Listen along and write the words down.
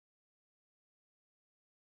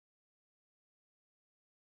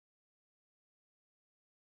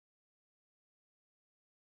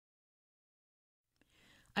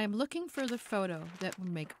I am looking for the photo that will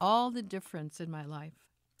make all the difference in my life.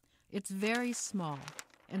 It's very small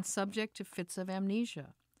and subject to fits of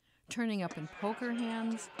amnesia, turning up in poker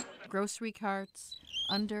hands, grocery carts,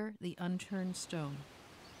 under the unturned stone.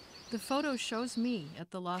 The photo shows me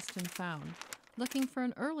at the Lost and Found, looking for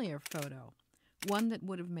an earlier photo, one that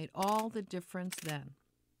would have made all the difference then.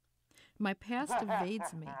 My past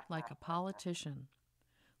evades me like a politician.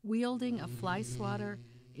 Wielding a fly swatter,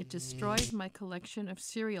 it destroys my collection of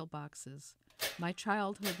cereal boxes. My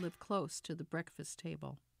childhood lived close to the breakfast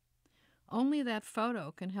table. Only that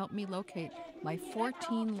photo can help me locate my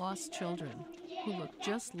 14 lost children who look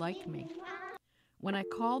just like me. When I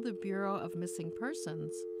call the Bureau of Missing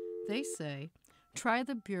Persons, they say, try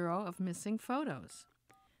the Bureau of Missing Photos.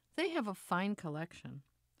 They have a fine collection.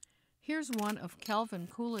 Here's one of Calvin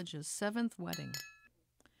Coolidge's 7th wedding.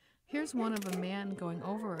 Here's one of a man going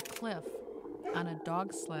over a cliff on a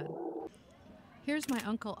dog sled. Here's my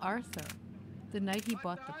Uncle Arthur, the night he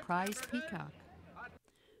bought the prize peacock.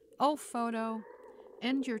 Oh, photo,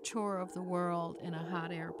 end your tour of the world in a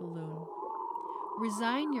hot air balloon.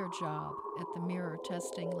 Resign your job at the mirror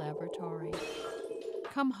testing laboratory.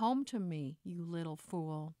 Come home to me, you little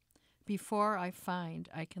fool, before I find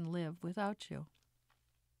I can live without you.